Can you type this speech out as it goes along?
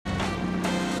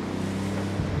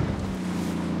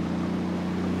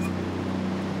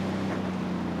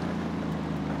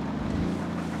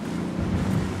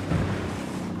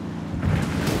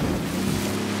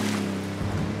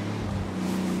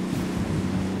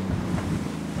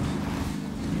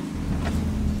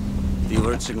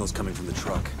alert signal's coming from the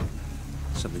truck.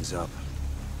 Something's up.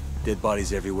 Dead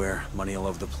bodies everywhere, money all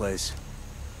over the place.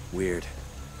 Weird.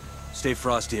 Stay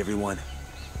frosty, everyone.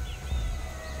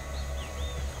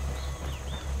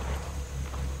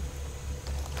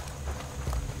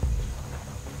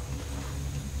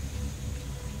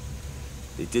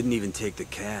 They didn't even take the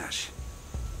cash.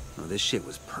 Oh, this shit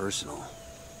was personal.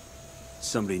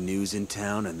 Somebody new's in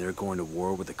town and they're going to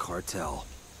war with the cartel.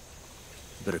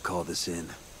 Better call this in.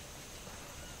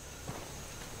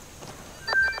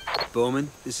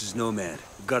 Bowman, this is Nomad.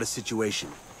 We've got a situation.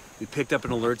 We picked up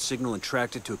an alert signal and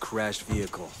tracked it to a crashed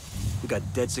vehicle. We got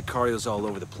dead Sicarios all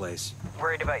over the place.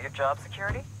 Worried about your job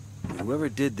security? And whoever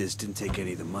did this didn't take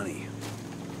any of the money.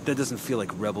 That doesn't feel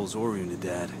like rebels or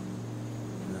Unidad.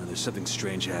 No, there's something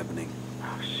strange happening.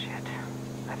 Oh, shit.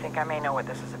 I think I may know what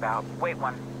this is about. Wait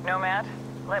one. Nomad,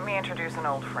 let me introduce an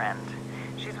old friend.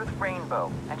 She's with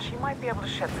Rainbow, and she might be able to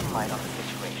shed some light on the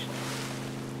situation.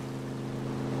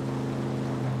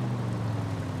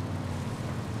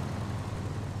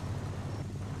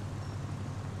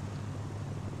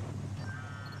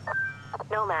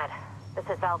 Nomad, this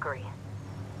is Valkyrie.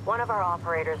 One of our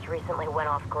operators recently went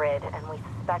off-grid, and we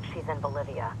suspect she's in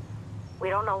Bolivia. We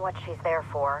don't know what she's there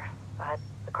for, but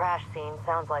the crash scene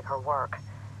sounds like her work.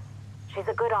 She's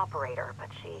a good operator, but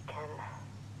she can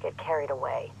get carried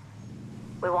away.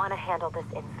 We want to handle this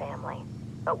in family,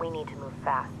 but we need to move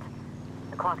fast.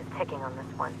 The clock is ticking on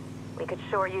this one. We could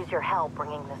sure use your help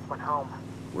bringing this one home.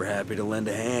 We're happy to lend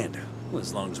a hand, well,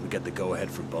 as long as we get the go-ahead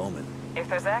from Bowman. If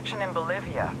there's action in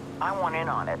Bolivia, I want in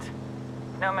on it.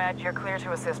 Nomad, you're clear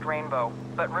to assist Rainbow,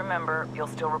 but remember, you'll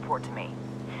still report to me.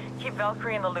 Keep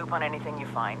Valkyrie in the loop on anything you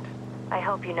find. I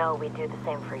hope you know we'd do the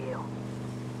same for you.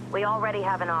 We already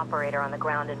have an operator on the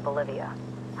ground in Bolivia.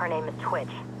 Her name is Twitch.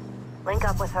 Link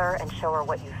up with her and show her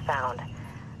what you've found.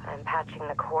 I'm patching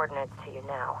the coordinates to you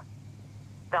now.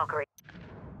 Valkyrie,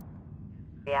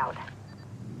 out.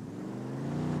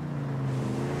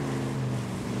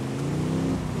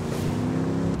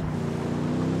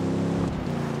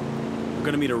 We're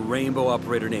gonna meet a Rainbow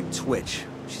operator named Twitch.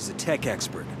 She's a tech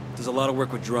expert, does a lot of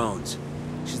work with drones.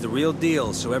 She's the real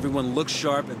deal, so everyone look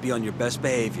sharp and be on your best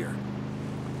behavior.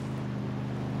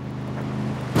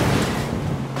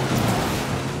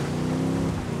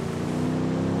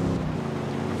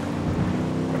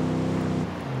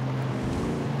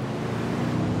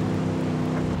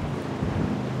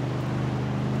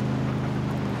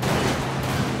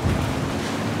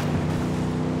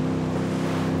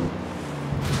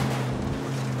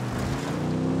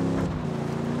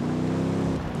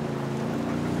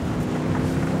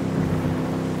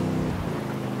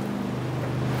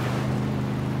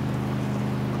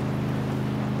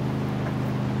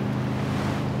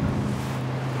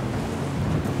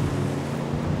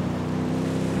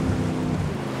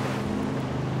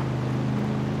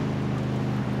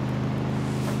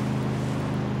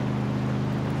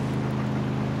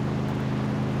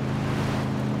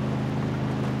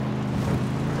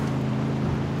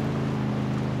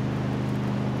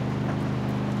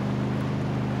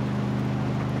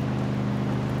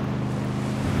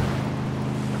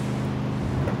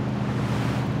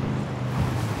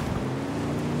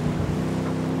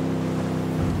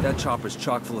 That chopper's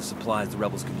chock full of supplies the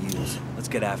rebels could use. Let's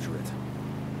get after it.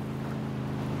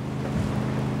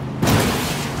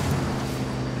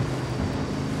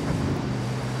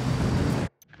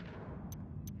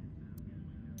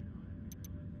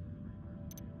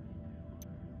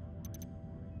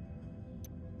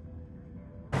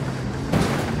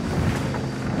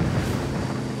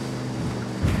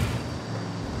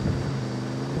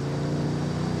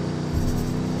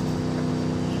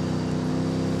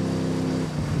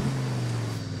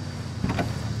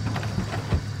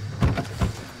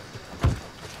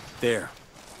 There.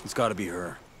 It's gotta be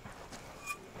her.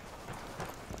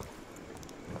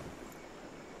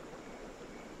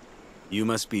 You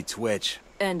must be Twitch.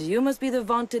 And you must be the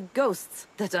vaunted ghosts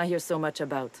that I hear so much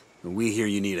about. We hear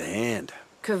you need a hand.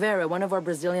 Caveira, one of our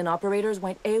Brazilian operators,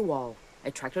 went AWOL. I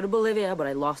tracked her to Bolivia, but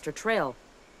I lost her trail.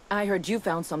 I heard you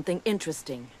found something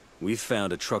interesting. We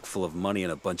found a truck full of money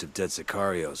and a bunch of dead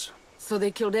Sicarios. So they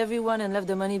killed everyone and left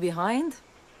the money behind?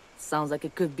 Sounds like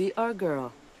it could be our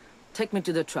girl. Take me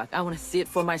to the truck. I want to see it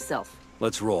for myself.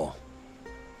 Let's roll.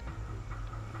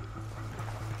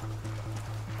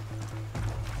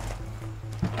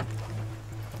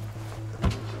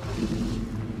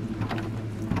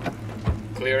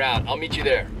 Clear out. I'll meet you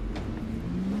there.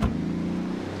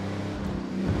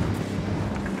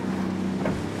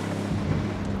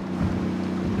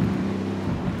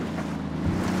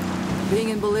 Being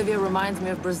in Bolivia reminds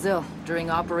me of Brazil during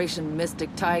Operation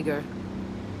Mystic Tiger.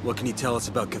 What can you tell us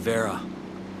about Caveira?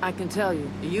 I can tell you.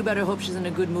 You better hope she's in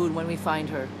a good mood when we find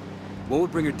her. What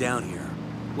would bring her down here?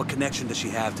 What connection does she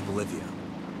have to Bolivia?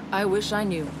 I wish I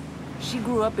knew. She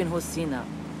grew up in Hosina.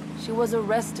 She was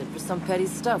arrested for some petty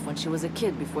stuff when she was a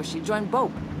kid before she joined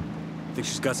BOPE. Think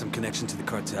she's got some connection to the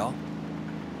cartel?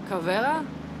 Caveira?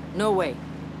 No way.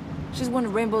 She's one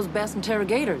of Rainbow's best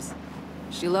interrogators.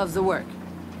 She loves the work.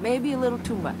 Maybe a little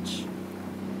too much.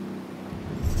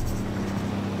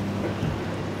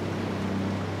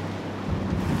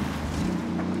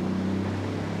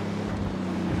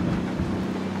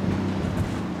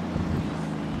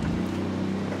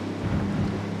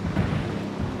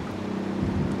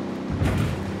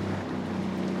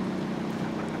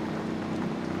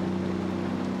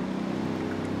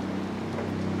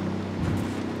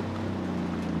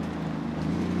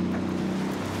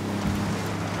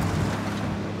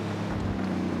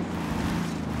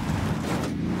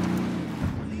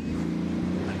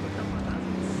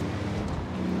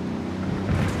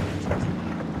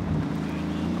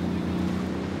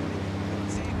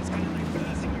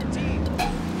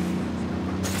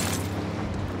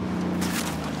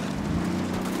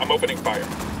 I'm opening fire.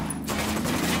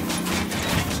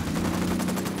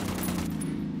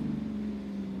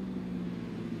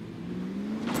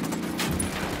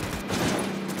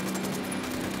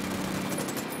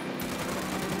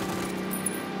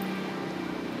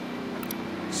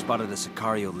 Spotted a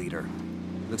Sicario leader.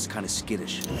 Looks kind of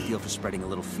skittish. Ideal for spreading a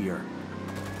little fear.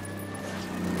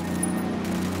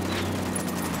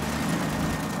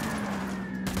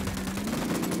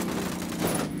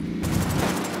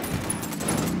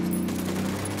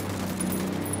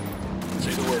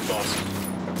 Say the word, boss.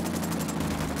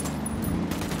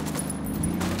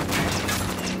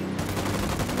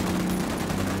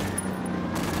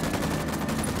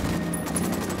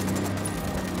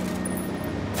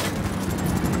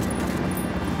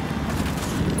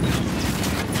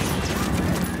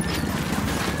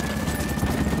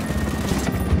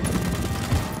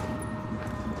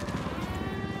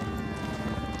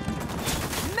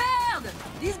 Merde!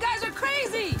 These guys are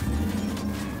crazy!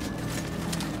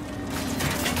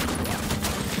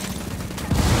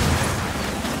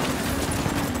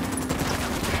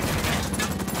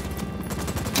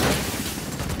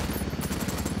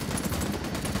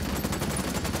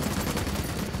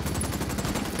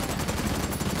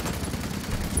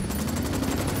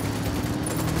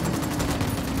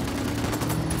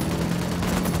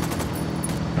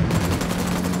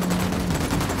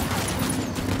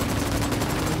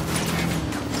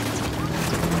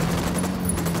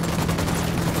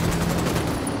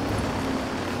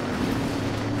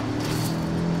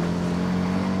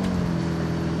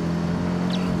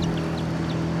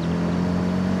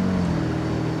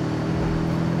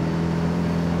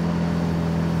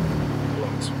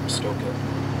 Still good.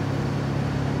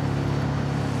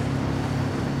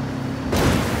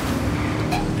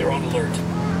 They're on alert.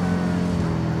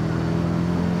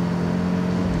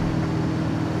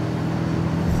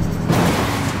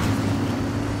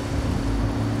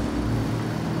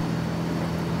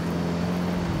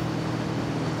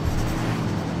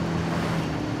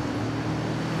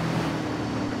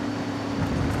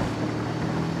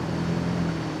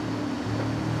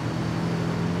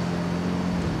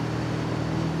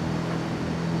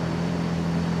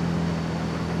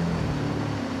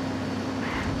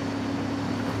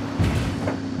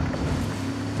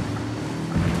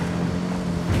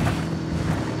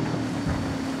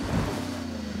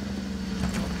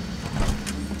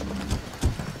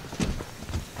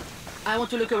 I want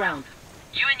to look around.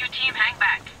 You and your team hang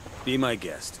back. Be my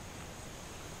guest.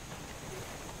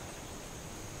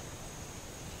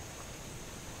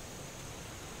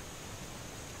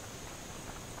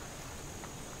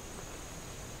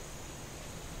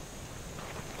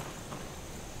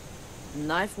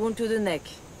 Knife wound to the neck.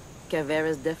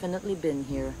 Caveira's definitely been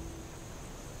here.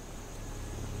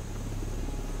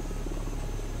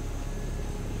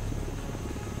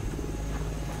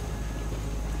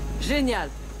 Génial!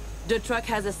 The truck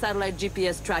has a satellite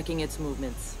GPS tracking its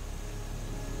movements.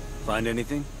 Find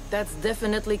anything? That's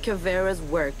definitely Caveira's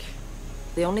work.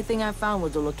 The only thing I found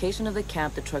was the location of the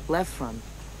camp the truck left from.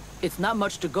 It's not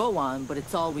much to go on, but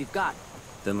it's all we've got.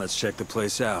 Then let's check the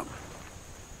place out.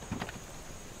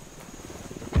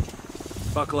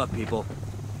 Buckle up, people.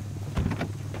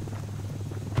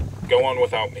 Go on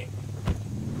without me.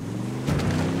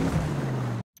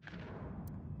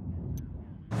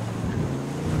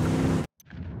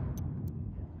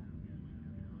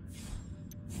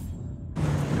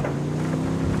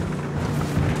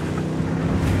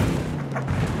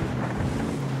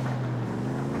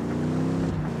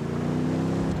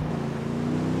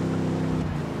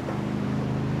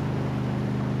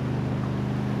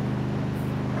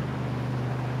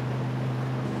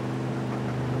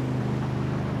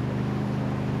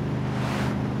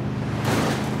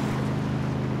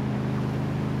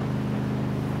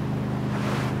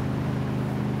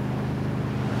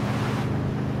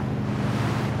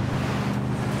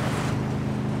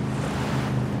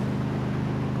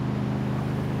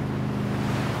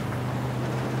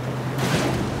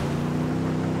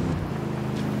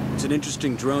 It's an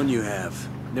interesting drone you have.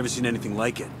 Never seen anything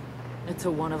like it. It's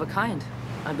a one of a kind.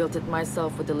 I built it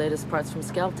myself with the latest parts from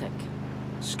Skeltech.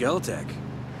 Skeltech?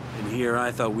 And here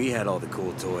I thought we had all the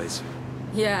cool toys.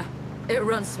 Yeah, it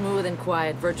runs smooth and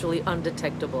quiet, virtually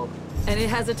undetectable. And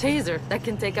it has a taser that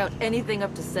can take out anything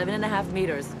up to 7.5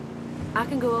 meters. I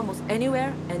can go almost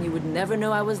anywhere, and you would never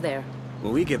know I was there.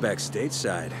 When we get back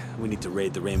stateside, we need to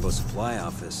raid the Rainbow Supply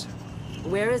office.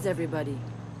 Where is everybody?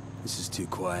 This is too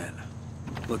quiet.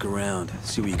 Look around,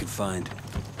 see what you can find.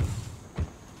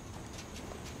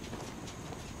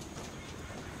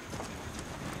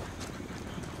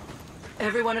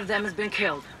 Every one of them has been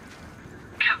killed.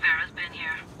 Caveira's been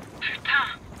here.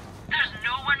 Putain, there's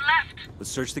no one left. Let's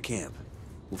search the camp.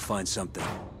 We'll find something.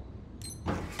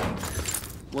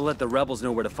 We'll let the rebels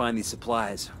know where to find these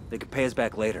supplies. They can pay us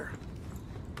back later.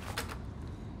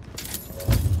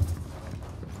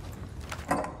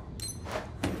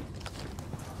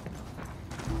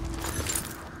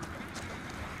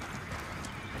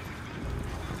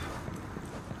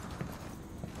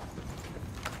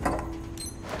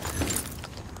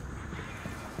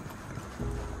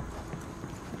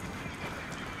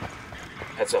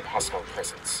 Heads up, hostile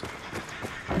presence.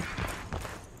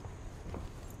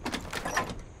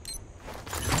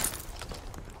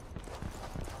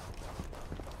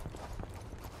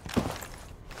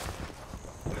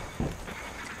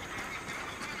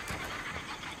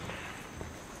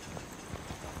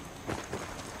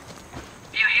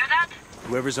 You hear that?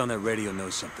 Whoever's on that radio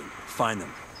knows something. Find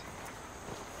them.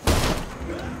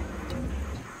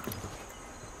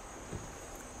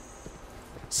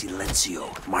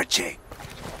 Silencio. Marche.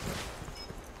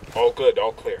 All good,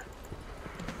 all clear.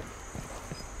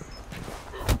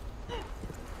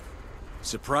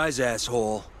 Surprise,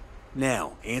 asshole.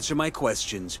 Now, answer my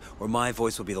questions, or my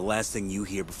voice will be the last thing you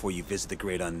hear before you visit the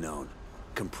great unknown.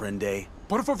 Comprende?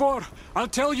 Por favor, I'll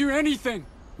tell you anything.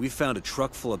 We found a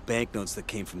truck full of banknotes that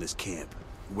came from this camp.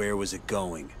 Where was it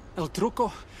going? El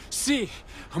truco? Si,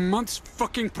 a month's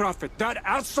fucking profit. That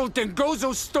asshole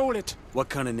Dengozo stole it. What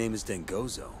kind of name is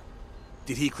Dengozo?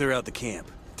 Did he clear out the camp?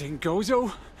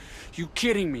 Dengozo? You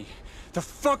kidding me? The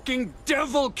fucking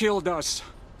devil killed us.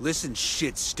 Listen,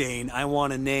 shit stain, I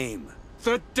want a name.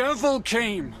 The devil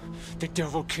came. The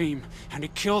devil came, and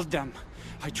it killed them.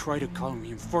 I tried to call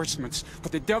reinforcements,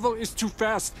 but the devil is too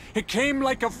fast. It came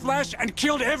like a flash and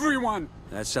killed everyone.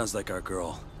 That sounds like our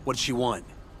girl. What does she want?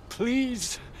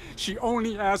 Please. She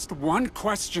only asked one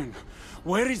question.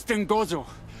 Where is Dengozo?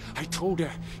 I told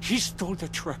her he stole the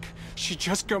truck. She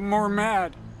just got more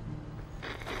mad.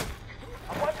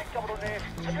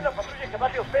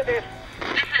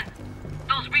 Listen,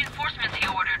 those reinforcements he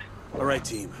ordered. All right,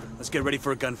 team. Let's get ready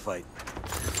for a gunfight.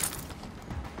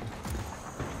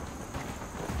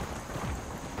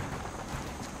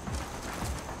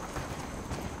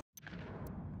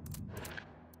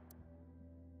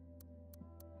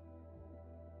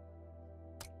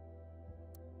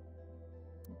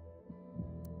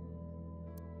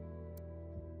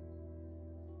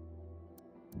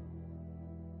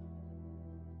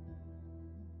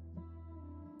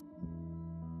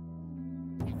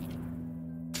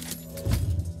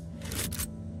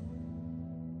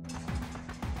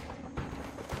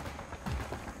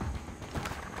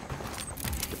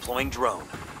 Deploying drone.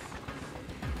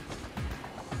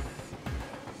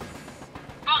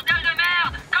 Bordel de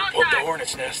merde! Poke the Contact!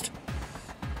 hornet's nest.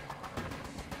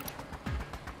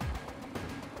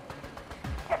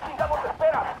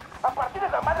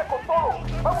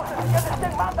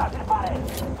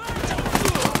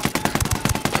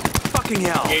 Fucking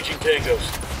hell! Engaging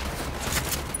tangos.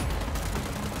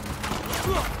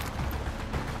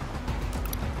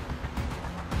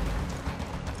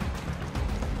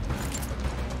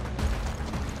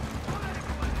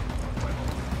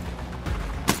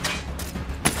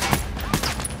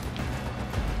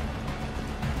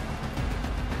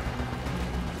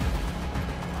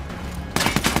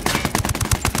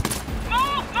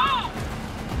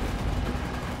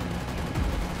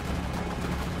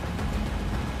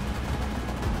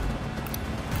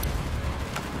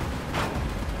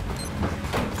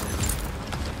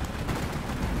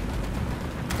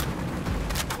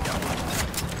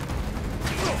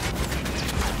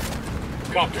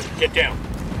 Copter, get down.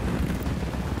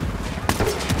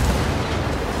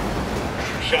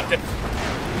 Shot them.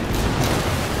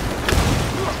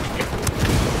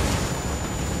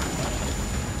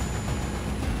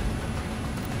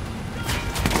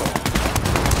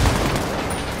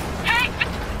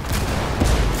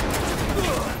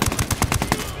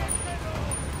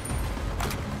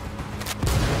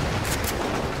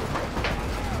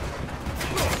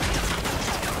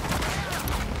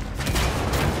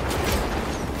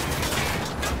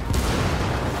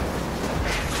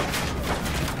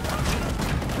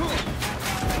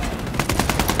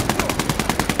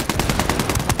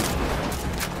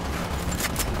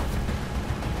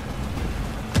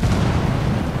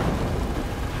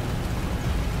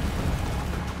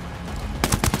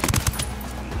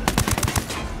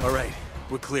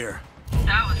 We're clear.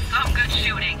 That was some good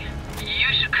shooting.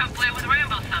 You should come play with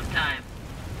Rainbow sometime.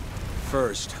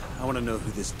 First, I want to know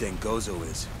who this Dengozo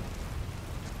is.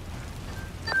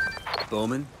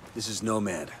 Bowman, this is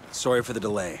Nomad. Sorry for the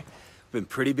delay. Been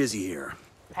pretty busy here.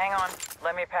 Hang on.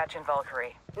 Let me patch in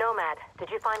Valkyrie. Nomad, did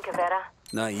you find Cavetta?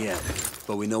 Not yet,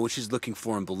 but we know what she's looking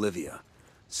for in Bolivia.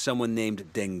 Someone named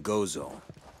Dengozo.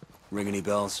 Ring any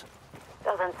bells?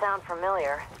 Doesn't sound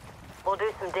familiar. We'll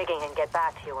do some digging and get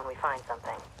back to you when we find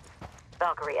something.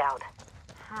 Valkyrie out.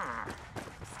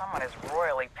 Someone is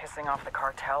royally pissing off the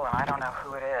cartel, and I don't know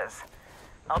who it is.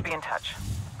 I'll be in touch.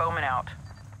 Bowman out.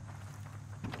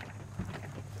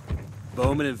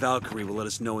 Bowman and Valkyrie will let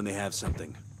us know when they have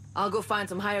something. I'll go find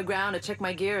some higher ground to check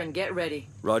my gear and get ready.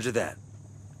 Roger that.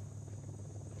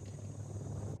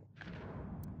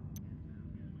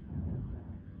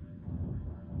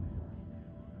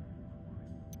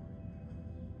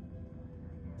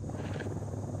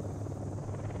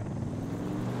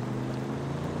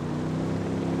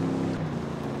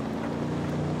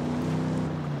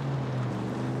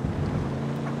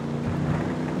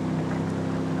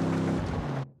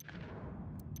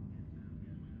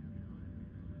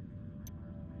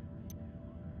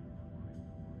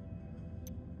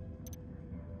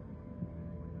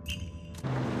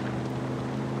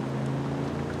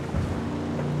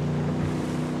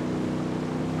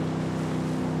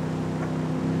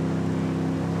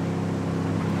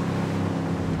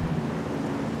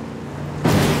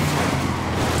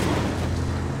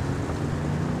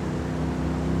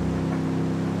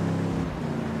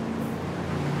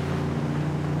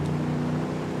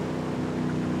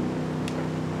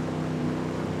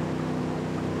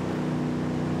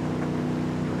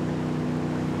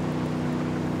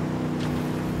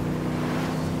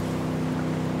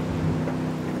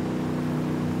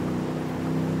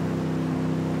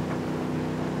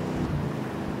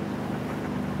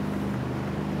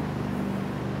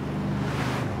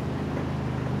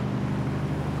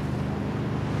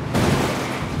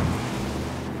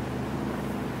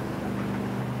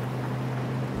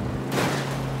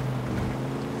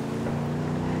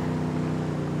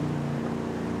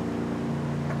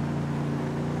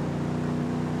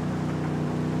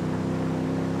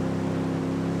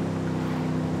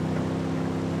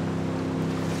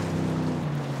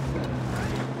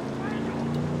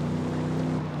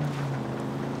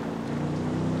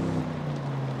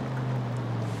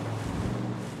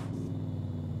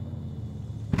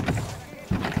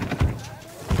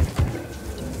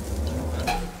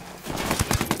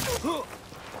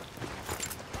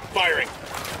 Firing.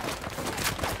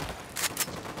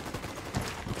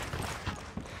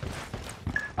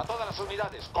 A todas las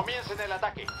unidades, comiencen el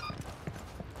ataque.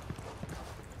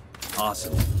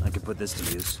 Awesome. I could put this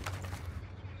to use.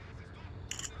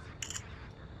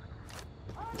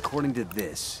 According to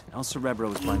this, El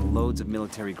Cerebro is buying loads of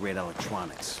military-grade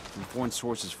electronics from foreign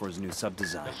sources for his new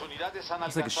sub-design.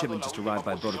 Looks like a shipment just arrived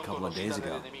by boat a couple of days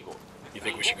ago. You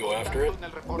think we should go after it?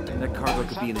 That cargo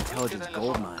could be an intelligence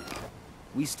goldmine.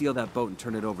 We steal that boat and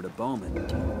turn it over to Bowman.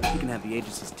 He can have the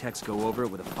agency's techs go over it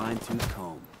with a fine-tooth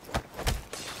comb.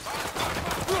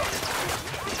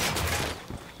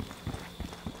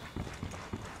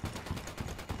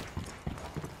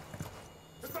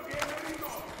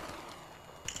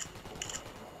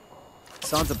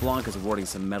 Santa Blanca's awarding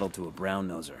some metal to a brown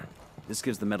noser. This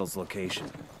gives the metal's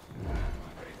location.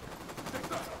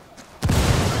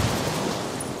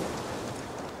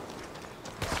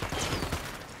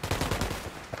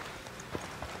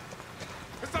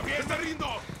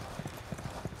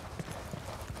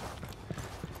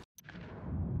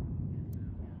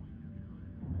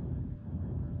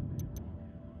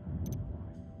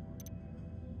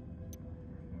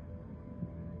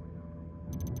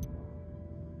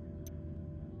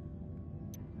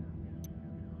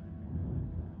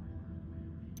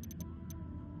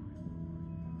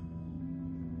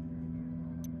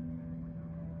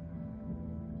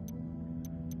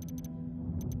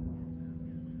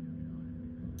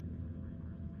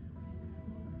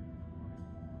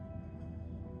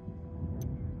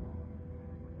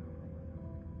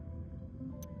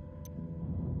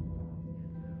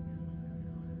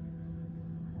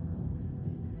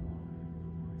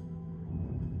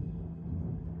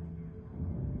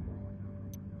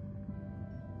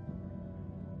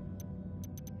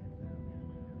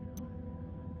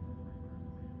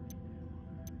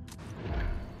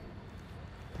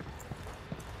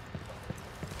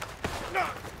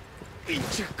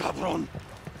 ¡Pinche cabrón!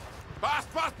 ¡Paz,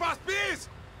 paz, paz, pis!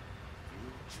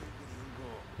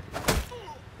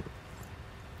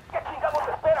 ¿Qué chingados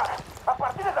esperan? ¡A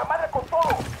partir de la madre con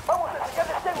todo! ¡Vamos a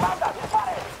enseñarles quién manda!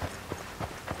 ¡Disparen!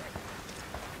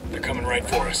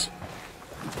 for us.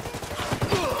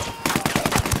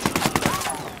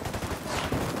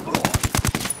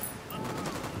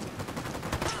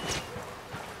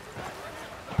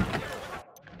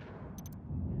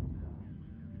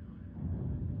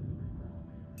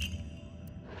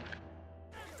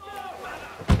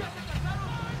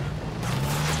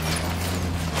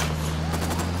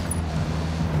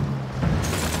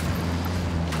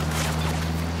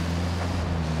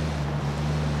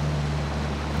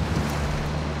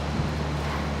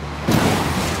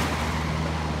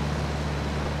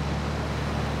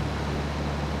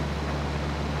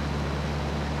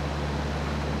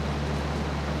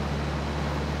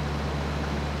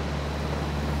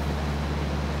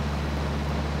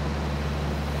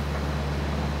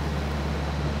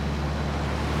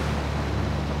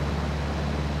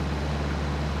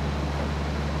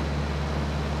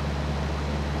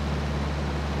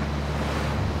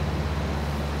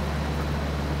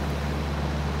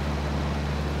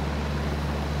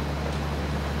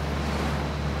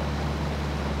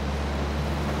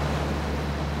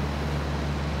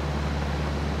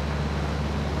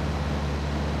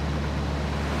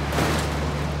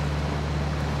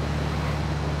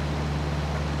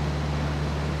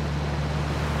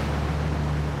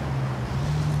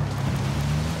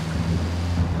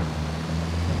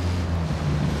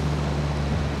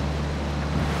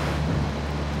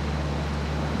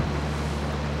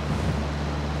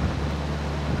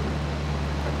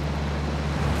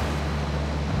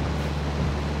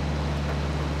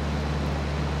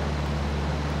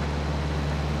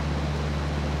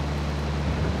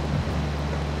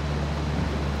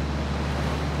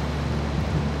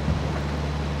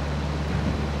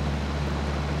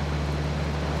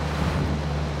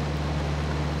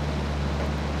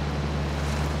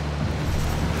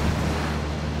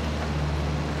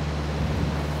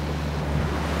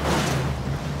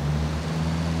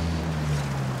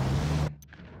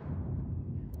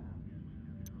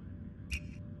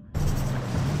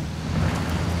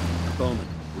 Bowman,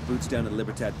 we're boots down in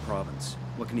Libertad province.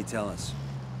 What can you tell us?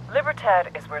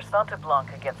 Libertad is where Santa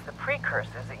Blanca gets the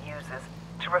precursors it uses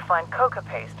to refine coca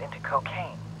paste into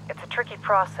cocaine. It's a tricky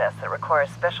process that requires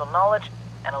special knowledge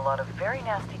and a lot of very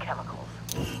nasty chemicals.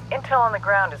 Intel on the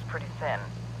ground is pretty thin.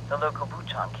 The local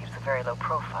Buchan keeps a very low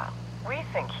profile. We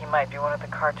think he might be one of the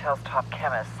cartel's top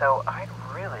chemists, so I'd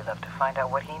really love to find out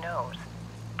what he knows.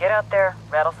 Get out there,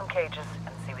 rattle some cages,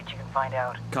 and see what you can find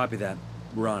out. Copy that.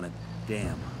 We're on it.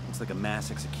 Damn, looks like a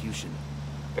mass execution.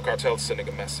 The cartel's sending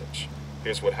a message.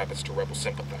 Here's what happens to rebel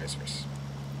sympathizers.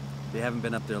 They haven't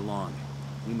been up there long.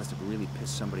 We must have really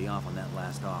pissed somebody off on that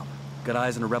last op. Got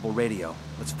eyes on a rebel radio.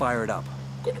 Let's fire it up.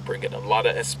 Gonna bring in a lot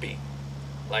of SB.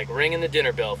 Like ringing the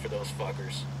dinner bell for those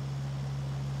fuckers.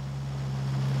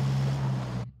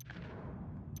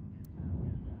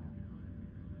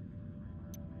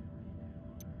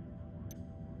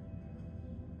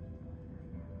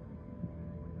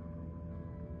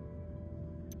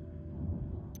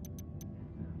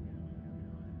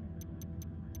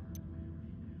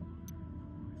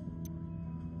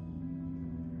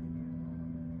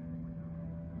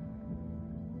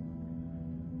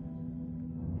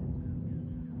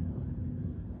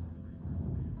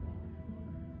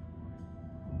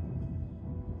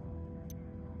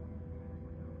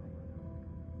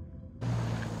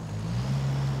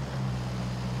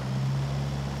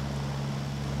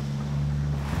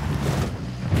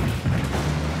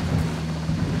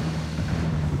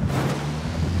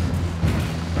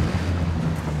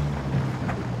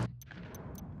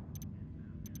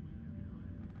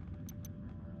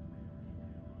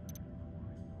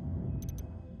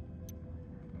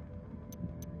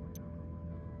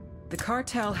 The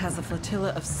cartel has a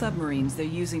flotilla of submarines they're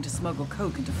using to smuggle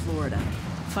coke into Florida.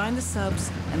 Find the subs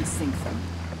and sink them.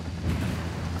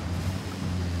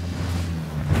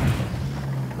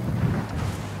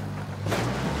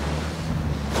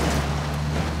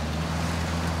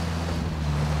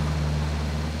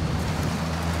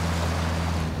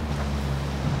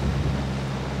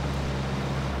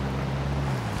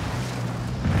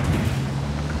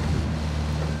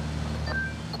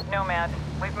 Nomad,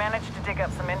 we've managed to dig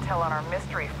up some intel on our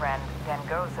mystery friend,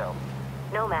 Dengozo.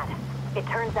 Nomad, it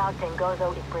turns out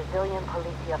Dengozo is Brazilian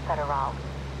Policia Federal.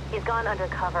 He's gone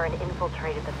undercover and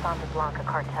infiltrated the Santa Blanca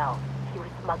cartel. He was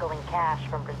smuggling cash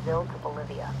from Brazil to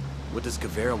Bolivia. What does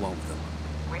Caveira want with him?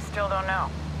 We still don't know.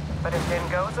 But if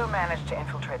Dengozo managed to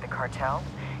infiltrate the cartel,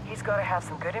 he's got to have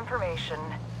some good information,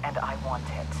 and I want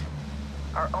it.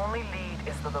 Our only lead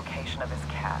is the location of his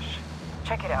cache.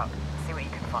 Check it out, see what you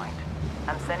can find.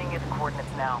 I'm sending you the coordinates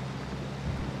now.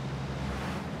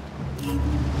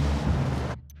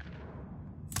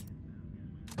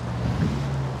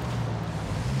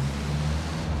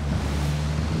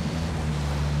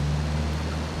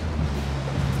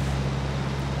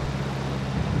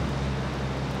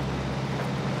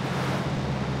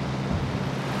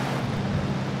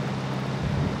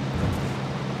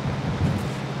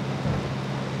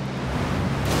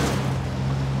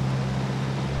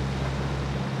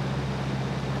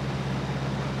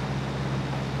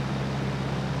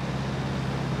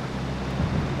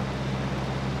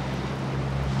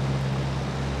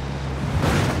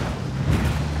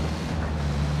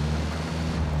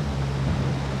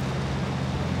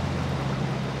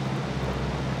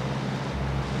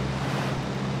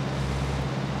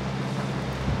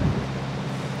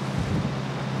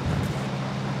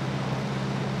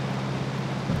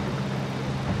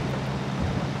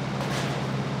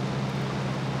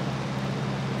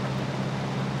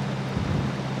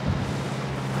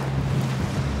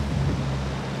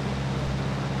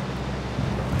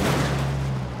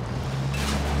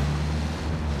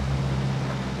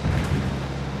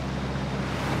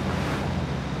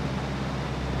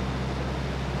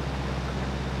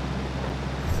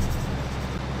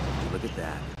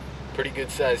 Pretty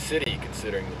good-sized city,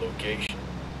 considering the location.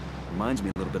 Reminds me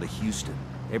a little bit of Houston.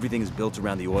 Everything is built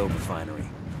around the oil refinery.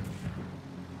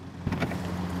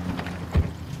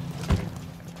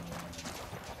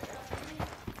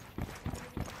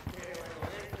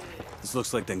 This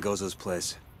looks like Dengozo's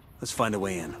place. Let's find a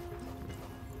way in.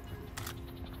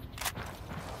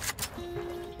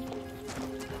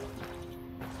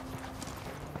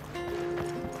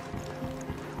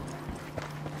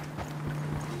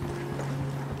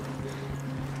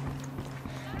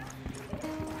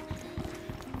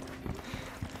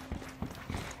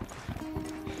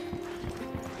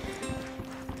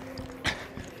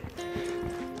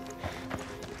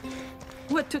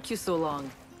 What took you so long?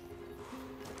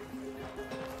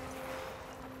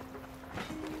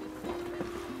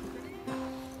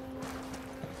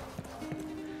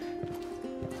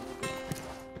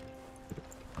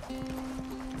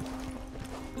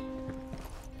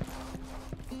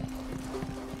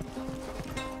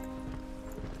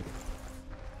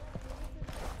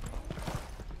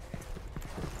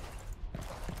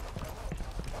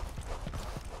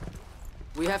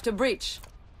 We have to breach.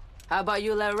 How about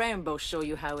you let Rainbow show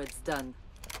you how it's done?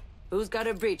 Who's got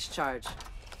a breach charge?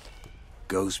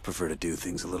 Ghosts prefer to do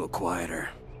things a little quieter.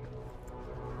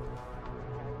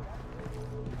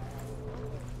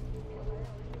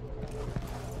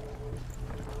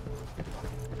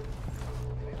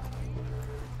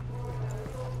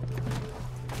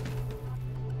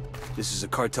 This is a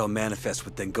cartel manifest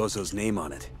with Dengozo's name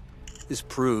on it. This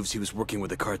proves he was working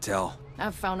with the cartel.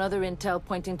 I've found other intel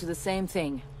pointing to the same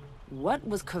thing. What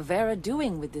was Caveira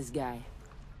doing with this guy?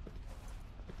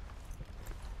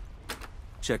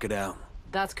 Check it out.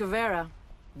 That's Caveira.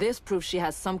 This proves she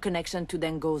has some connection to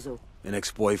Dengozo. An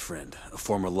ex-boyfriend, a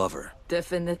former lover.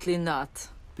 Definitely not.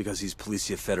 Because he's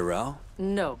Policia Federal?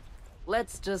 No.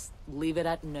 Let's just leave it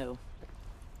at no.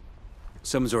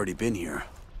 Someone's already been here.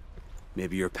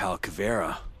 Maybe your pal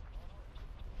Caveira.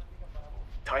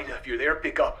 Taina, if you're there,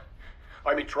 pick up.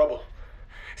 I'm in trouble.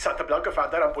 Santa Blanca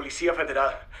found out I'm Policia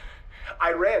Federal.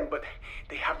 I ran, but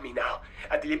they have me now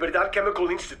at the Libertad Chemical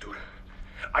Institute.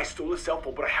 I stole a cell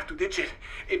phone, but I have to ditch it.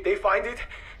 If they find it,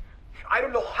 I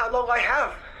don't know how long I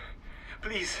have.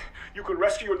 Please, you can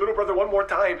rescue your little brother one more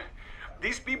time.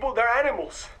 These people, they're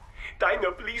animals.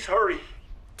 Taina, please hurry.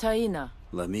 Taina.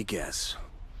 Let me guess.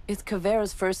 It's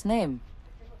Caveira's first name.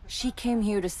 She came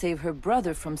here to save her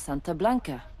brother from Santa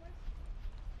Blanca.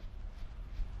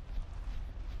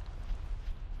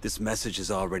 This message has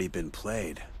already been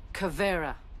played.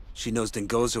 Caveira. She knows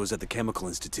Dengozo is at the Chemical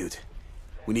Institute.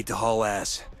 We need to haul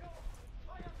ass.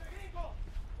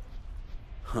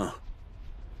 Huh.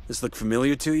 This look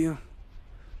familiar to you?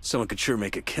 Someone could sure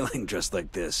make a killing dressed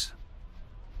like this.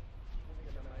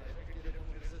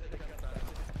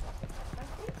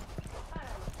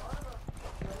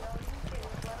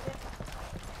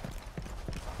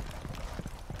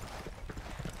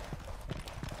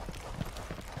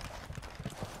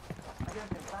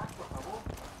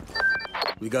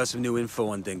 We got some new info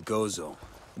on Dengozo.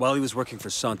 While he was working for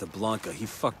Santa Blanca, he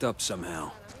fucked up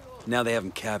somehow. Now they have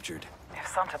him captured. If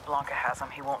Santa Blanca has him,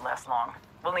 he won't last long.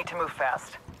 We'll need to move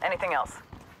fast. Anything else?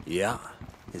 Yeah.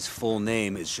 His full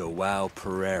name is Joao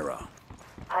Pereira.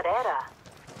 Pereira?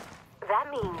 That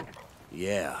means...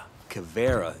 Yeah.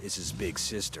 Caveira is his big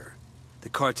sister. The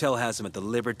cartel has him at the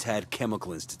Libertad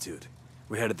Chemical Institute.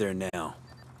 We're headed there now.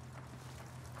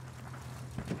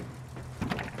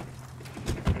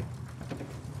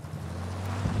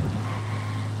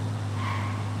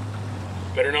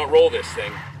 Better not roll this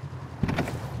thing.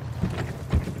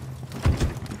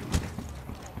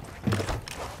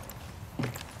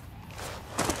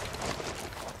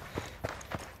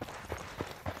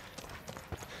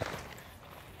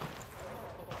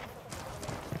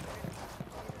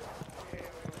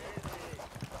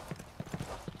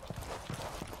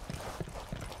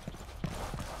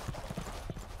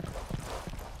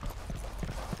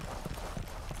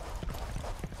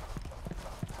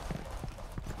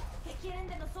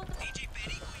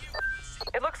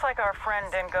 It looks like our friend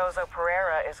Dengozo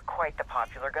Pereira is quite the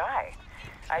popular guy.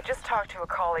 I just talked to a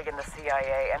colleague in the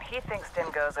CIA, and he thinks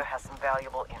Dengozo has some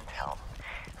valuable intel.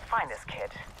 Find this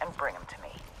kid and bring him to me.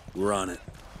 We're on it.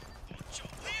 So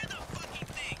where the fucking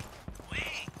thing?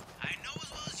 Wait, I know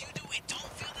as well as you do it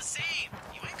don't feel the same.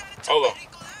 You ain't gotta tell Hold on.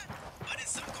 Rico that. But in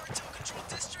some cartel-controlled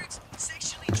districts,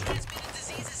 sexually transmitted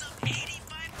disease is up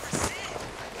 85%.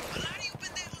 A lot of you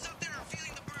pendejos out there are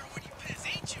feeling the burn when you piss,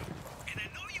 ain't you? And I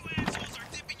know you assholes are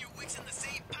dipping your wicks in the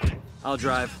same pot. I'll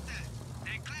drive.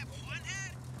 That clap Juan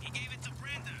had, he gave it to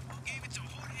Brenda, who gave it to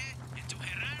Jorge, and to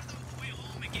Gerardo, who went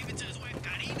home and gave it to his wife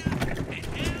Karina, and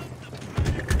now the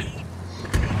product ain't.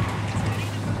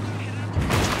 Karina found out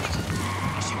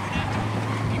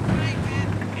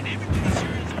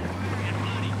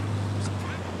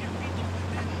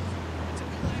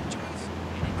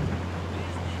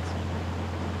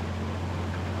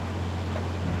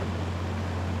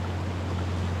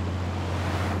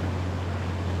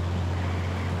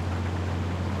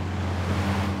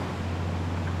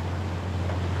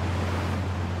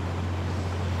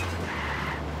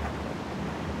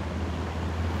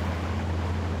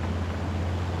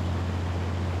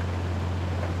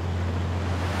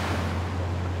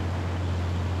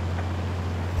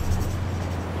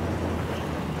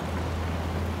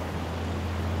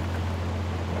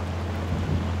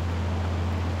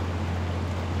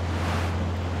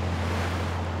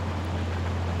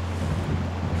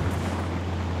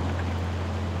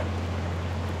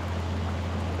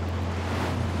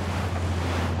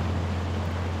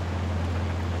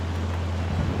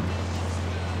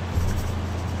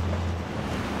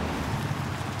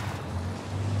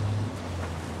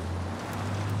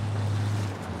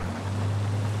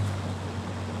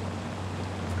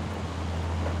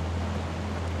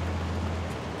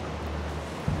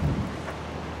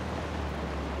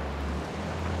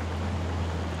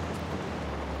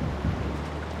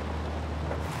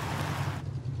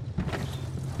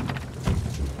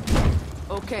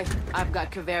Okay, I've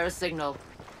got Caveira's signal.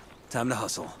 Time to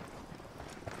hustle.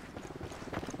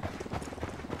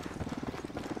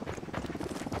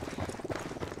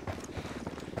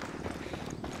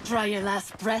 Try your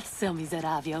last breath, Sil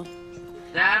Miseravio.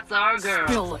 That's our girl.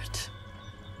 Spill it.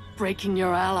 Breaking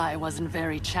your ally wasn't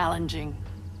very challenging.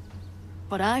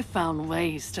 But I found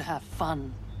ways to have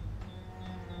fun.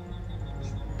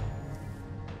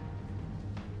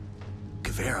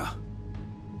 Caveira,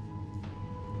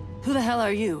 Who the hell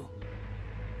are you?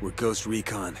 we're Ghost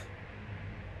Recon.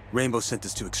 Rainbow sent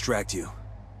us to extract you.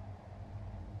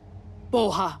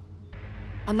 Boha.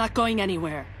 I'm not going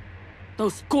anywhere.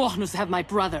 Those Gornus have my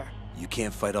brother. You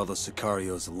can't fight all those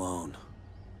Sicarios alone.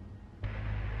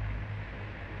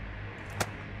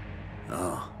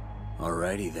 Oh,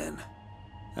 alrighty then.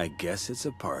 I guess it's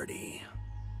a party.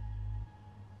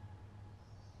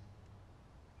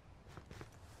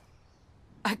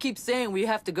 I keep saying we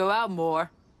have to go out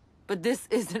more, but this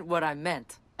isn't what I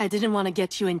meant. I didn't want to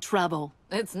get you in trouble.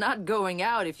 It's not going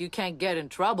out if you can't get in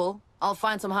trouble. I'll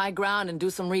find some high ground and do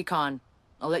some recon.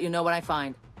 I'll let you know what I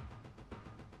find.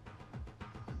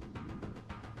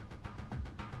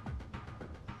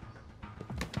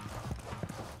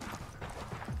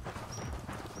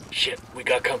 Shit, we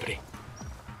got company.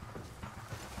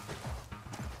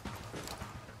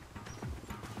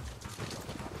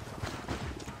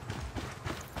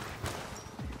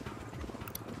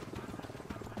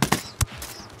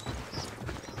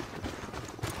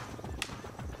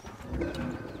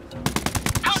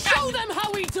 Show them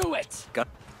how we do it!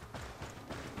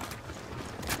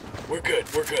 We're good,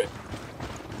 we're good.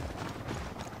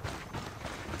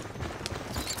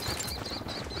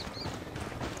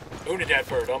 Unidad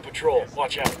bird on patrol.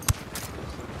 Watch out.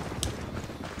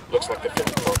 Looks like they're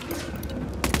filling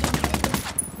parking.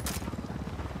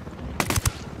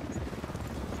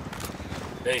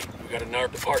 Hey, we got to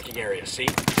narc the parking area, see?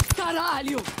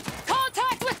 Caralho!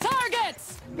 Contact with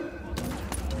targets!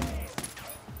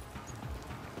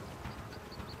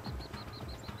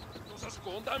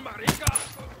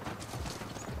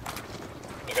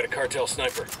 I got a cartel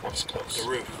sniper. That was close. The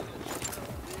roof.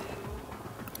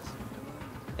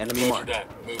 Enemy Roger marked.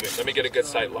 that. Move it. Let me get a good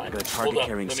sight line. Got a Hold target up.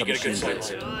 carrying Let me get a good submachine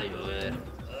sight guns. line.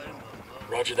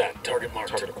 Roger that. Target marked.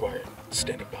 Target acquired.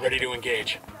 Standing by. Ready to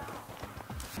engage.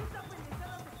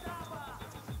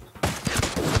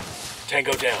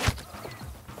 Tango down.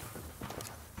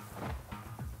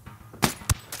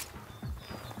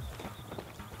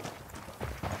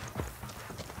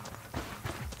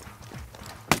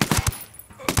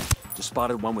 Just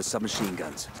spotted one with submachine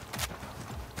guns.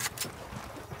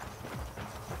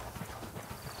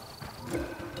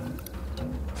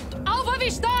 Alvo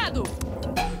avistado!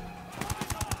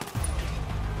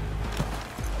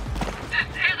 This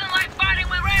isn't like fighting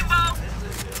with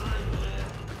Rainbow!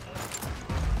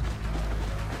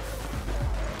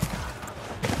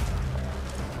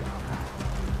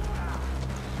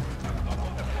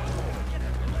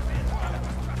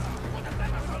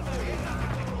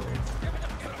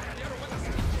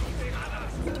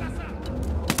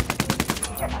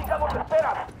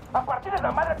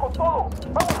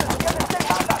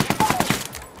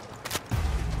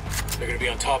 They're gonna be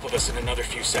on top of us in another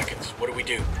few seconds. What do we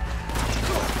do?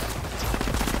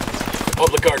 The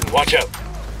public garden, watch out!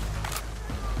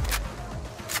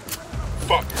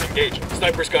 Fuck, engage.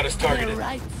 Sniper's got us targeted. They're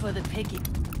right for the piggy.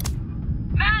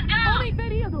 Man down! Homem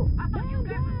ferido! I thought you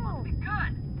guys were supposed to be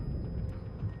good.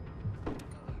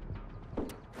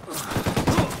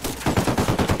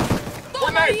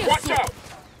 Grenade, watch out!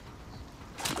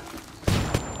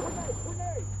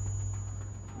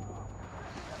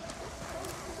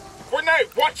 Grenade,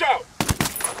 watch out!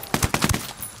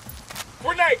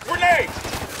 Grenade, grenade!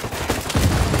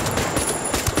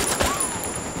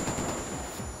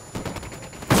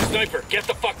 Sniper, get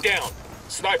the fuck down!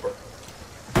 Sniper,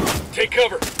 take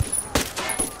cover!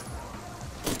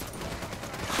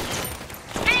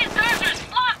 These guys are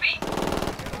sloppy!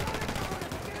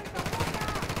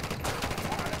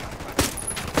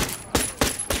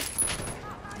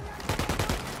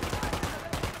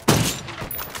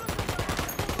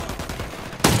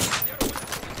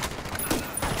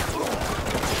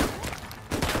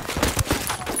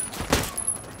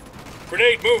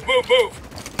 Grenade, move, move, move!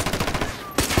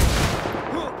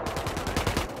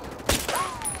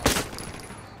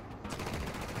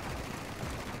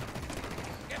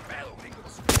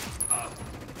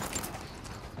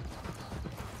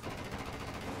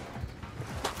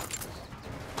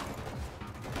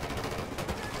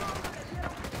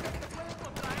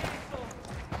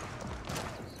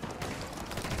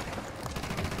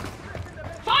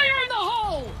 Fire in the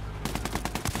hole!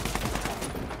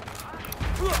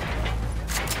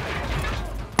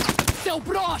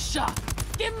 Yosha!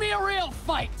 Give me a real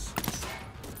fight!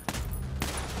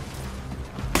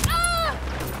 Ah!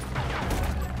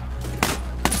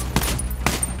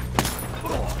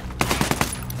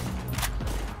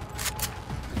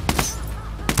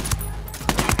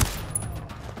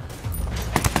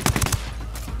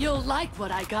 You'll like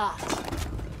what I got.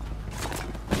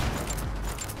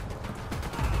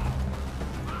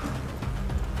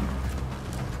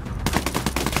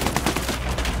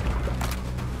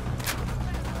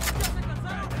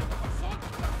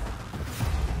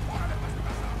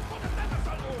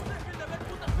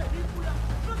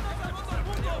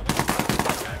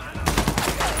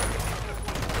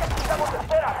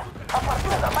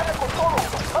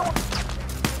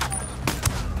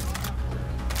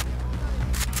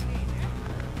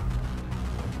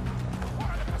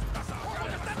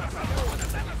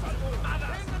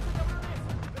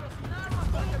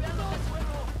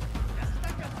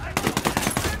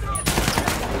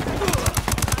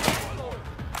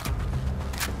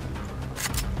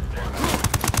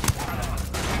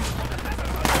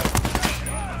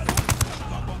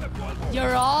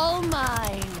 You're all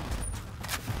mine.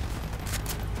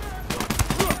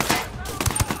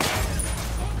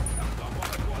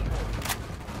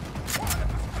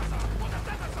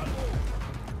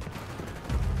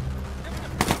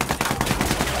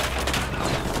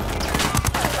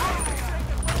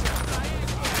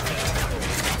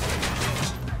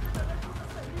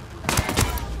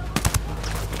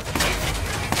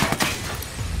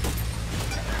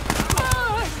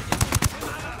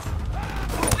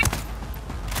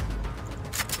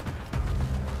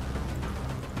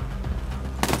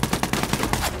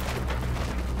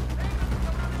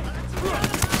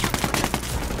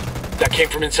 That came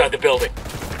from inside the building.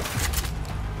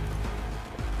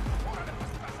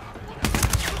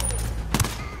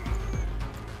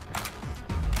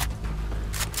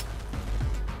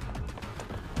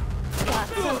 Got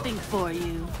something for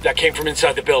you. That came from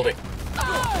inside the building.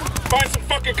 Find some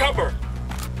fucking cover!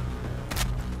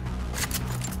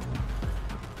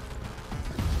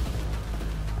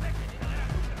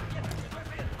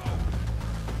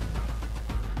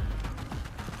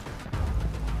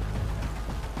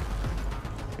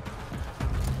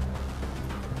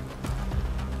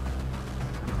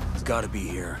 It's gotta be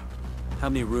here. How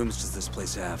many rooms does this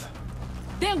place have?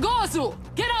 Dengozu!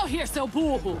 Get out here, seu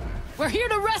burro! We're here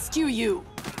to rescue you!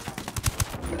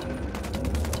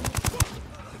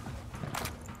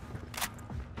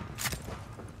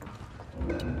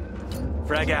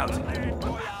 Frag out.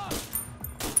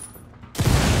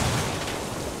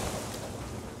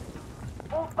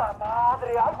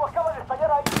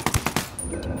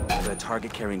 Got a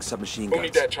target carrying submachine Who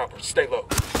need guns. that chopper? Stay low.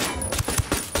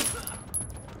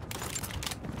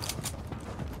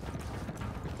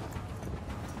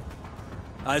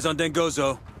 Eyes on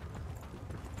Dengozo.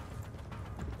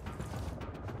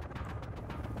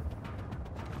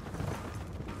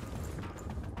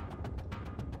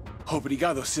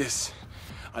 Obrigado, sis.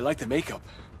 I like the makeup.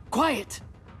 Quiet!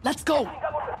 Let's go!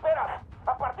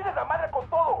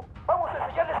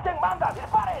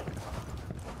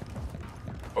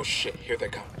 Oh shit, here they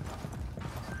come.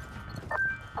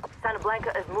 Santa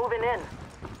Blanca is moving in.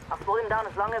 I'll slow him down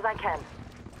as long as I can.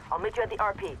 I'll meet you at the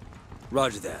RP.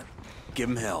 Roger that. Give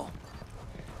him hell.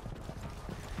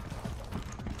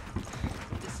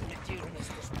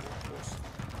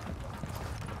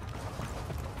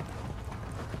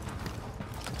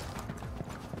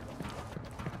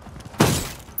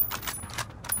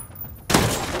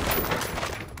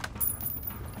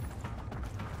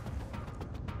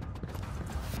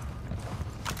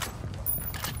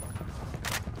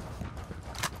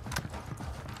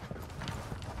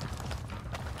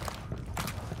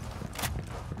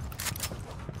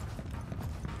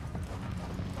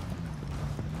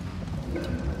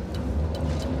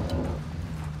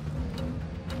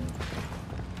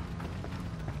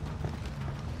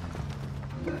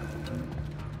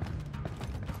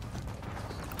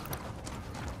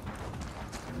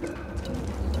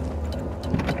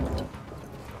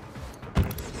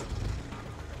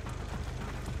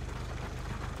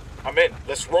 I'm in.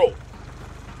 Let's roll.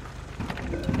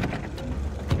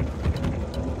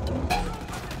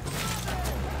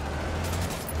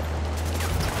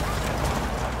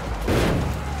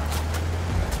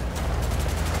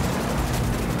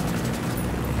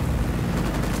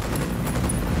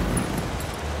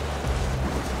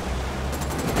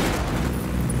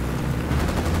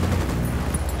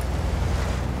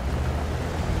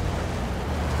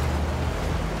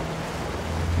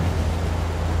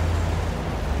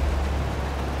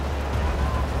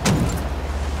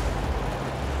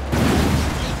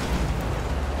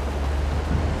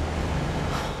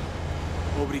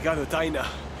 Obrigado, Taina.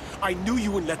 I knew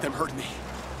you wouldn't let them hurt me.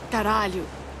 Caralho.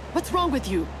 What's wrong with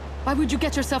you? Why would you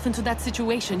get yourself into that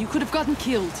situation? You could have gotten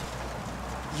killed.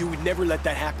 You would never let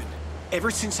that happen. Ever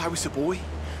since I was a boy,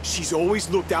 she's always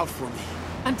looked out for me.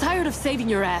 I'm tired of saving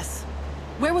your ass.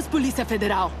 Where was Polícia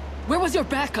Federal? Where was your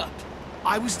backup?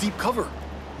 I was deep cover.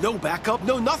 No backup,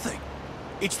 no nothing.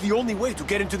 It's the only way to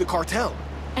get into the cartel.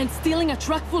 And stealing a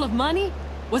truck full of money?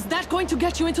 Was that going to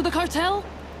get you into the cartel?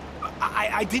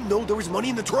 I didn't know there was money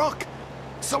in the truck.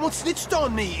 Someone snitched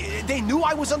on me. They knew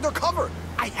I was undercover.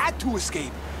 I had to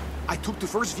escape. I took the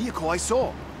first vehicle I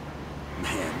saw.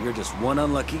 Man, you're just one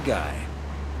unlucky guy.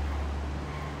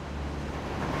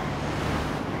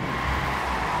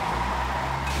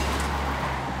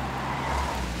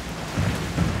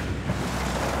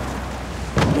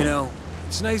 You know,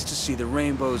 it's nice to see the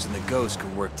Rainbows and the Ghosts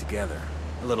can work together.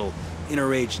 A little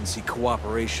interagency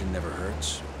cooperation never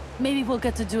hurts. Maybe we'll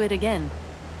get to do it again.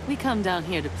 We come down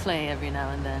here to play every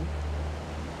now and then.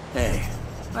 Hey,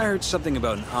 I heard something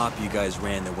about an op you guys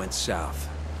ran that went south.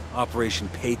 Operation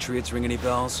Patriots, ring any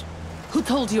bells? Who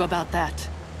told you about that?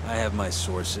 I have my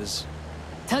sources.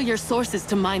 Tell your sources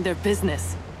to mind their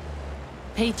business.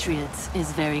 Patriots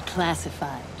is very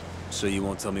classified. So you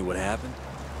won't tell me what happened?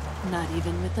 Not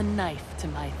even with a knife to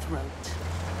my throat.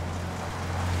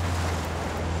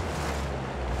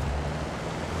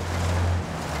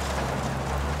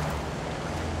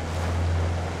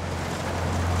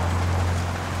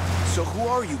 So who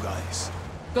are you guys?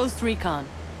 Ghost Recon.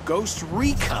 Ghost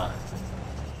Recon?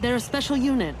 They're a special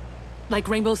unit, like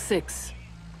Rainbow Six.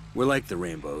 We're like the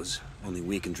Rainbows, only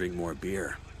we can drink more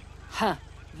beer. Huh,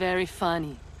 very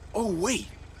funny. Oh, wait.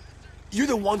 You're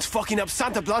the ones fucking up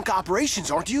Santa Blanca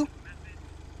operations, aren't you?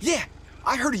 Yeah,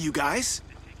 I heard of you guys.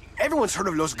 Everyone's heard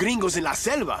of Los Gringos en la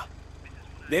Selva.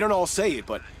 They don't all say it,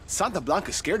 but Santa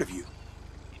Blanca's scared of you.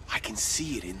 I can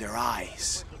see it in their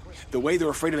eyes. The way they're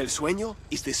afraid of El Sueño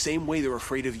is the same way they're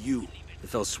afraid of you.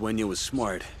 If El Sueño was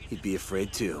smart, he'd be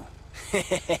afraid too.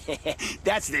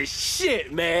 That's the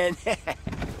shit, man.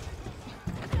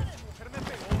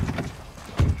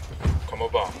 Como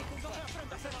va?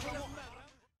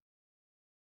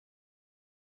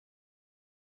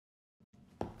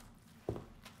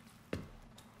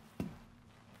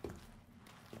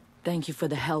 Thank you for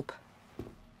the help.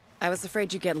 I was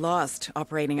afraid you'd get lost,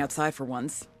 operating outside for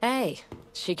once. Hey,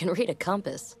 she can read a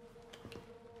compass.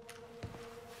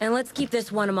 And let's keep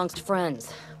this one amongst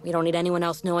friends. We don't need anyone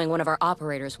else knowing one of our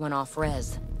operators went off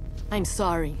res. I'm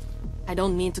sorry. I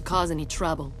don't mean to cause any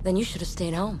trouble. Then you should have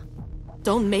stayed home.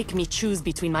 Don't make me choose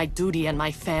between my duty and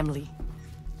my family.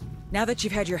 Now that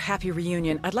you've had your happy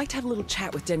reunion, I'd like to have a little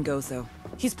chat with Dengozo.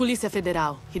 He's Polícia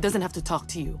Federal. He doesn't have to talk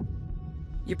to you.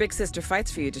 Your big sister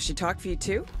fights for you. Does she talk for you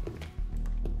too?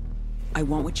 I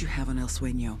want what you have on El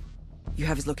Sueño. You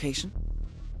have his location?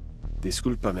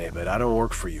 Discúlpame, but I don't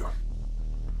work for you.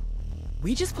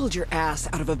 We just pulled your ass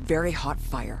out of a very hot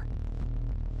fire.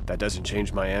 That doesn't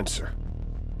change my answer.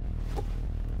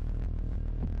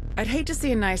 I'd hate to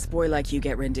see a nice boy like you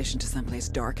get renditioned to someplace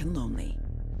dark and lonely.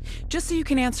 Just so you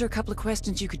can answer a couple of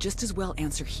questions you could just as well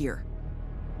answer here.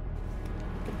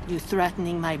 You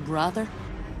threatening my brother?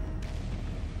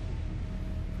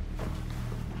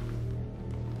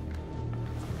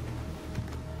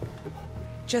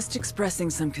 Just expressing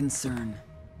some concern.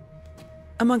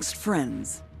 Amongst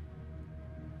friends.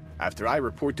 After I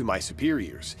report to my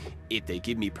superiors, if they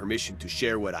give me permission to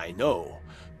share what I know,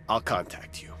 I'll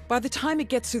contact you. By the time it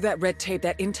gets through that red tape,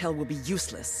 that intel will be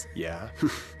useless. Yeah?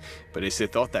 But it's the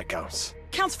thought that counts.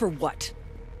 Counts for what?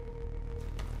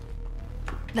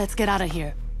 Let's get out of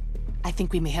here. I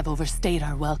think we may have overstayed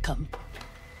our welcome.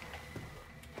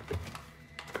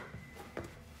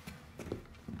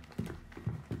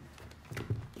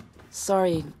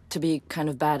 Sorry to be kind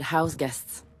of bad house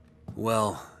guests.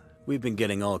 Well, we've been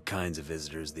getting all kinds of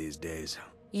visitors these days.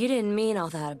 You didn't mean all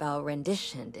that about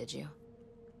rendition, did you?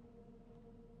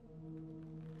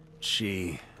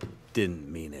 She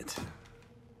didn't mean it.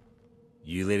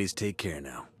 You ladies take care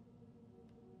now.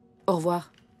 Au revoir.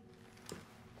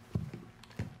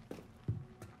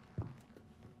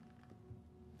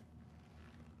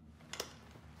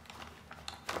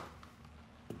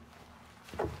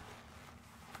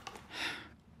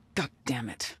 God damn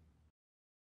it.